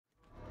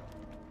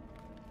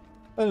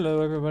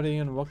Hello everybody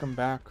and welcome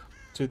back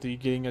to the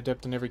Getting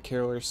Adept in Every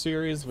Killer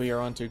series. We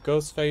are on to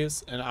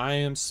Ghostface and I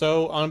am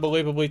so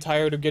unbelievably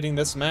tired of getting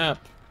this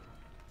map.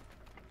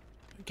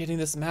 Getting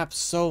this map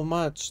so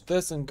much.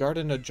 This and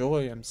Garden of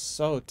Joy. I'm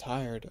so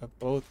tired of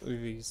both of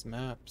these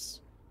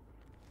maps.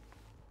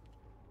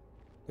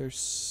 They're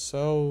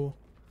so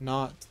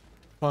not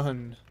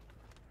fun.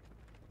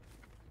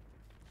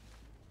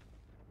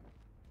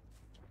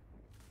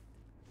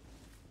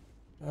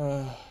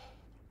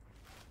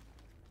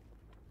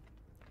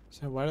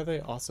 So why do they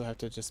also have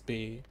to just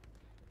be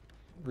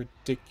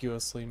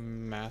ridiculously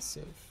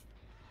massive?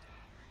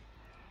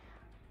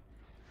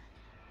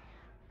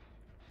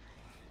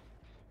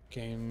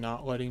 Game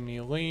not letting me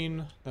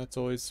lean. That's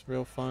always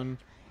real fun.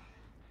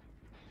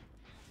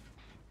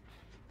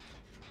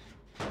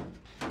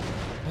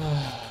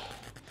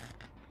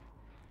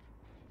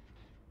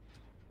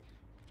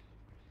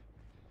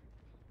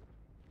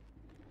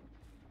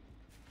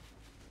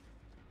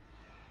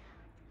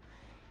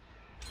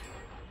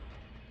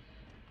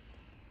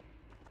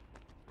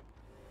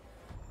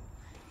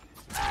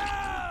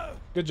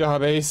 Good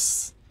job,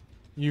 Ace.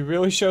 You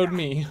really showed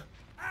me.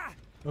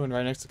 Oh, and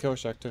right next to Killer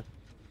Shack, too.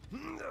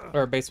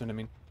 Or basement, I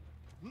mean.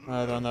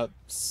 On that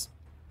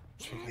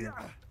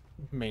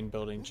main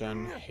building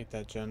gen. I hate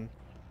that gen.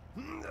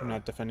 I'm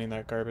not defending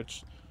that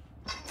garbage.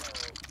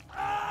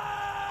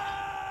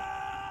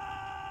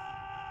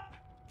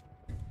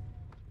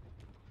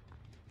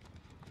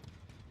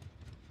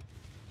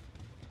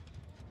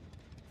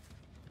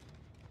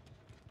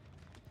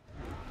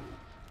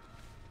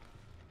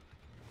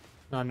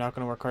 No, I'm not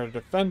going to work hard to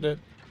defend it,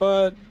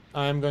 but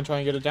I'm going to try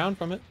and get it down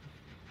from it.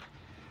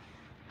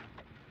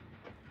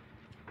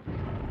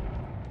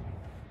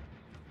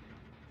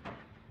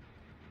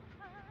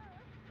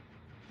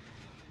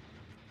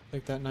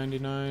 Take that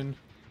 99.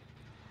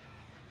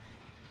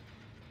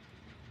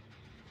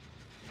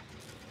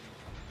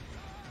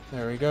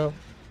 There we go.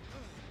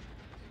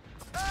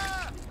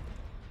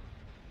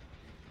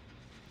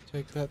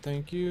 Take that,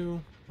 thank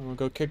you. I'm gonna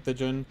go kick the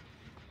gen.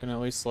 Can at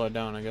least slow it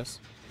down, I guess.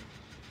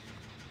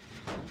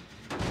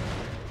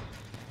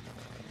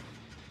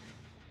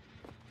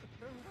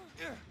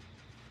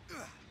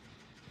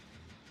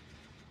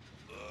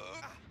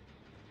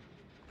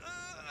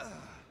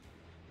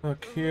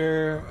 Hook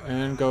here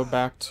and go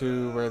back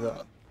to where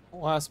the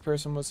last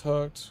person was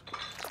hooked.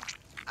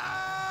 So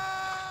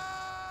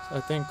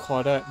I think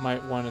Claudette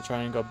might want to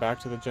try and go back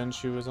to the gen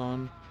she was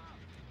on.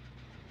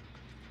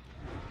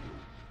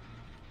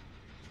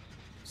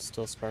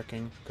 Still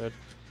sparking, good.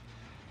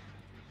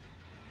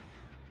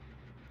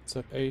 What's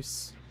up,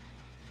 Ace?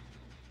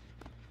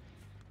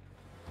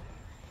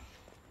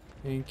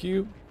 Thank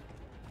you.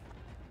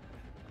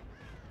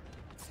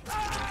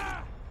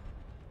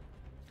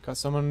 Got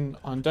someone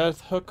on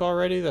death hook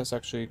already. That's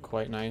actually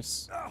quite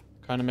nice.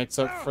 Kind of makes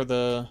up for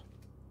the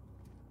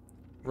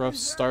rough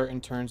start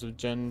in terms of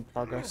gen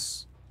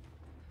progress.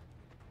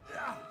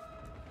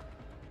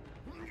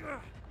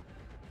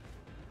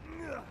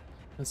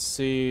 Let's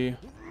see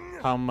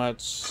how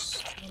much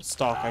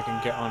stock I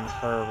can get on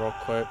her real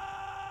quick.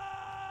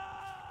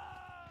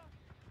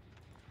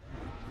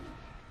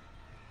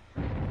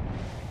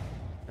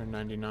 Or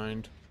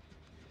 99.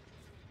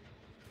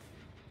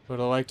 Would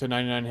have liked to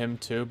 99 him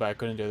too, but I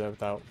couldn't do that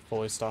without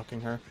fully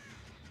stalking her.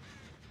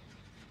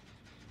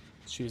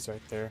 She's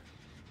right there.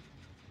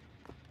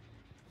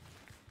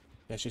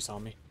 Yeah, she saw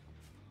me.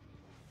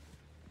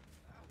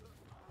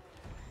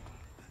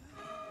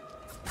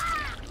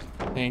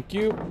 Thank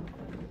you.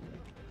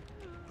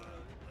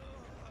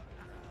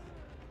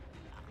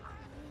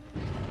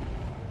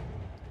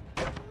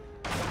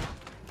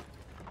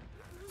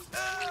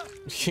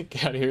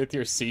 Get out of here with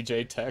your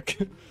CJ tech.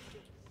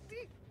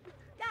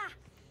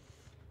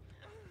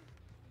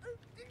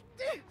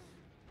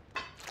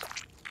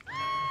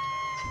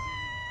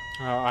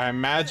 I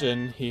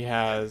imagine he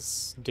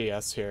has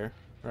DS here,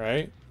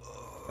 right?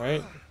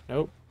 Right?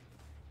 Nope.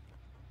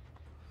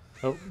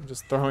 Nope,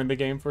 just throwing the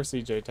game for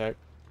CJ tech.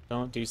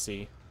 Don't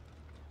DC.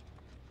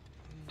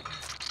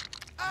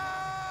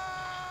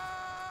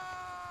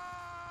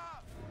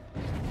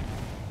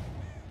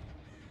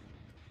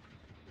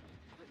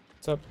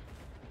 What's up?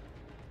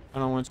 I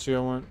don't want you, I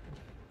want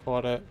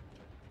Claudette.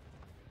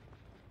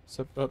 What's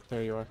up? Oh,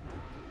 there you are.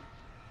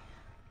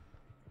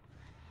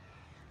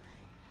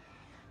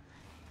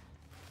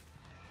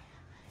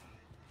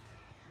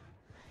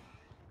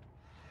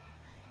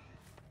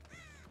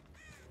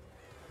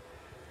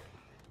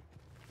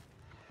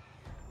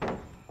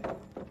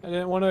 I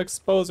didn't want to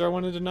expose her, I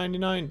wanted a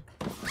 99.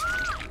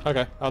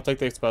 Okay, I'll take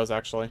the expose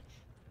actually.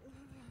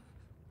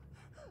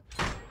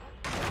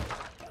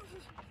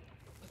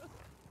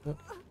 Oh,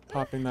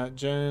 popping that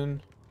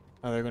gen.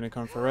 Now they're going to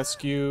come for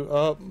rescue.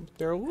 Oh,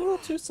 they're a little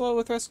too slow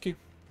with rescue.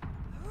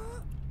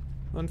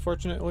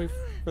 Unfortunately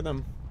for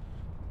them.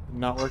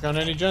 Not work on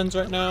any gens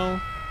right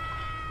now.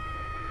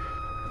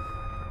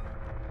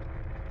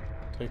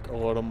 Take a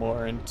little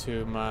more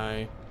into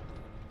my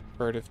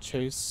furtive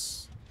chase.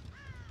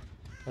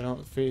 I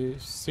don't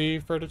see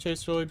furtive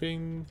chase really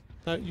being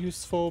that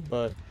useful,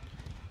 but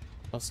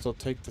I'll still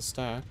take the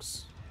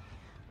stacks.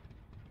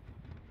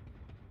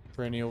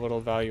 For any little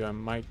value I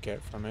might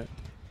get from it.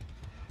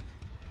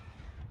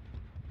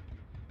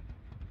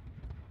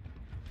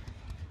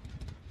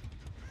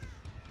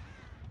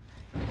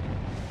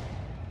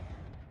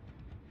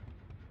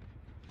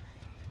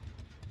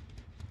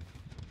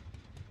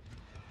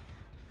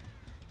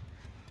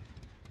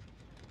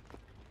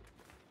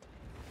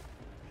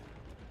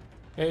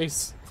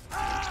 Ace.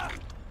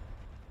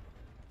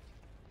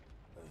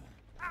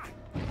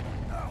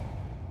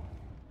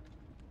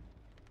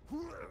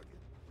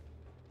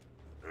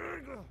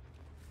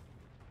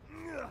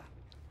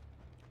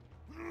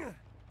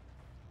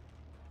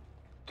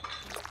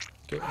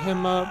 Get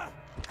him up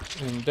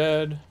and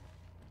dead.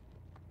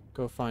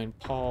 Go find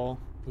Paul,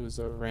 who's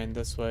ran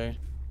this way.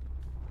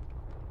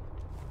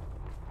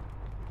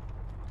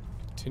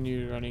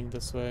 Continue running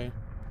this way.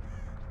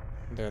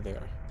 There they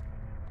are.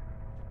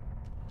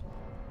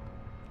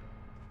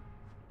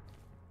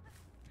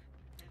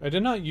 I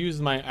did not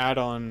use my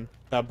add-on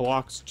that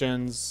blocks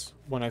gens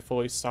when I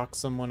fully stock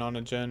someone on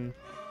a gen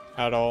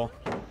at all.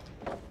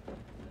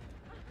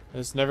 I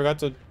just never got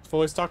to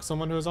fully stock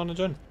someone who was on a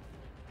gen.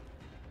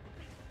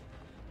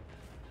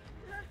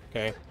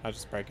 Okay, I'll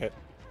just break it.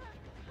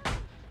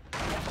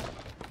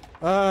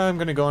 I'm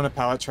gonna go on a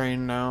pallet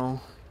train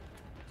now.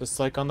 Just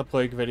like on the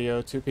plague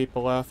video, 2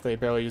 people left, they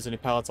barely use any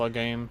pallets all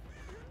game.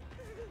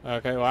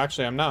 Okay, well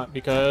actually I'm not,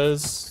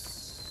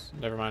 because...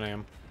 Never mind, I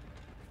am.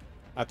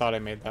 I thought I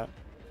made that.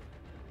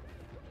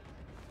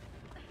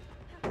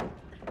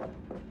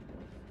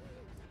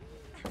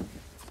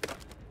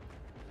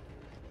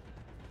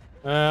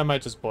 I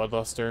might just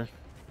bloodluster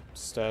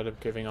instead of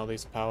giving all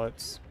these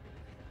pallets.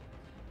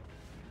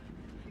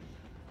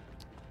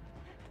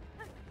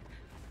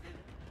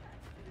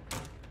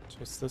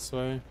 Just this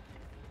way.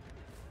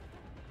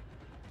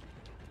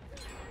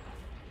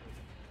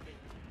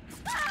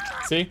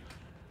 See?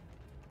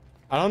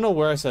 I don't know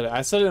where I said it.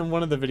 I said it in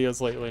one of the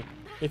videos lately.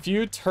 If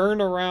you turn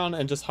around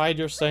and just hide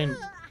your stain,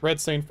 red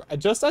stain,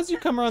 just as you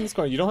come around this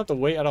corner, you don't have to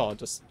wait at all.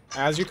 Just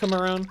as you come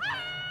around,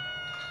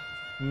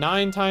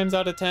 9 times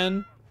out of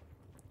 10,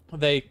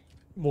 they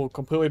will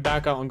completely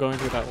back out on going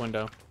through that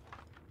window.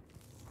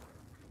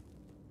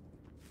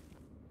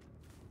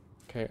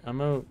 Okay, I'm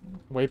gonna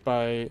wait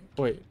by...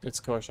 Wait,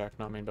 it's Killer Shack,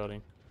 not main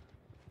building.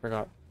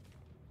 Forgot.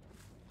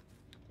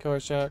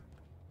 Killer Shack.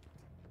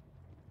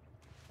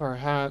 Or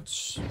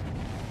hatch.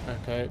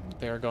 Okay,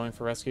 they are going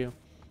for rescue.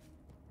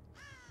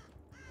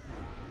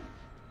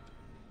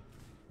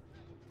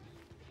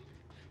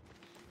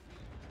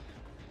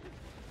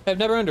 I've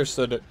never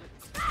understood it.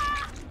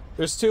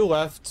 There's 2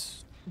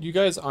 left. You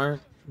guys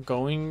aren't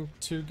going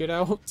to get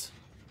out?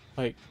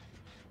 Like,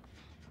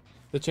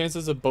 the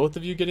chances of both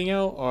of you getting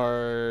out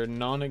are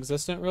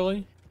non-existent,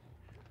 really?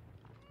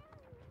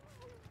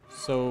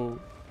 So,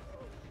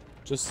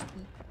 just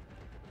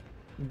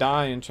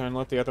die and try and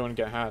let the other one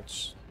get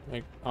hatched.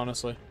 Like,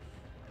 honestly.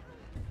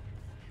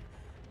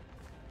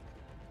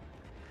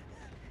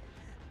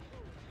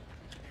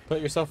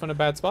 Put yourself in a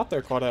bad spot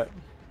there, Claudette.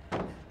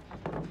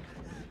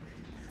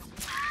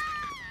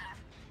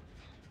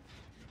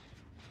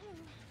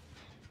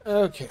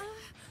 Okay.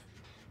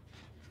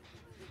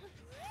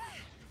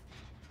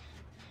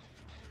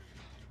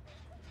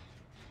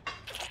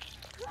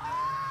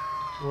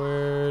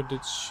 Where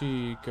did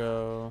she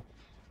go?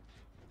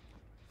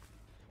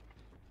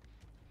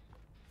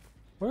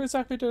 Where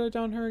exactly did I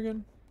down her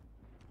again?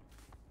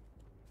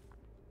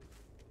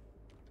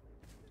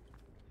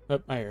 Oh,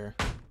 I hear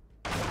her.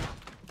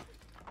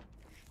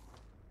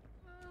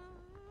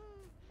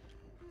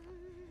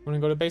 Wanna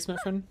go to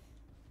basement, friend?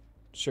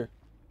 Sure.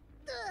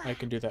 I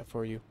can do that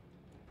for you.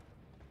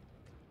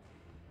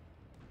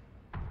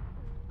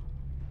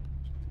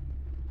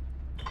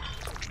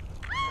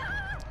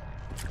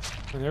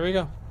 And there we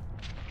go.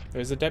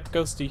 There's Adept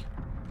Ghosty.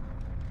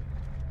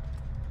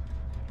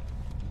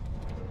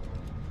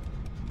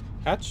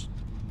 Hatch?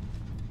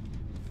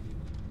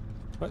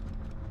 What?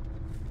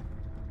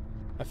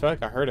 I feel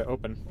like I heard it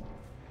open.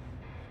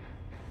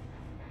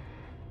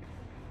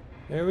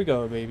 There we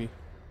go, baby.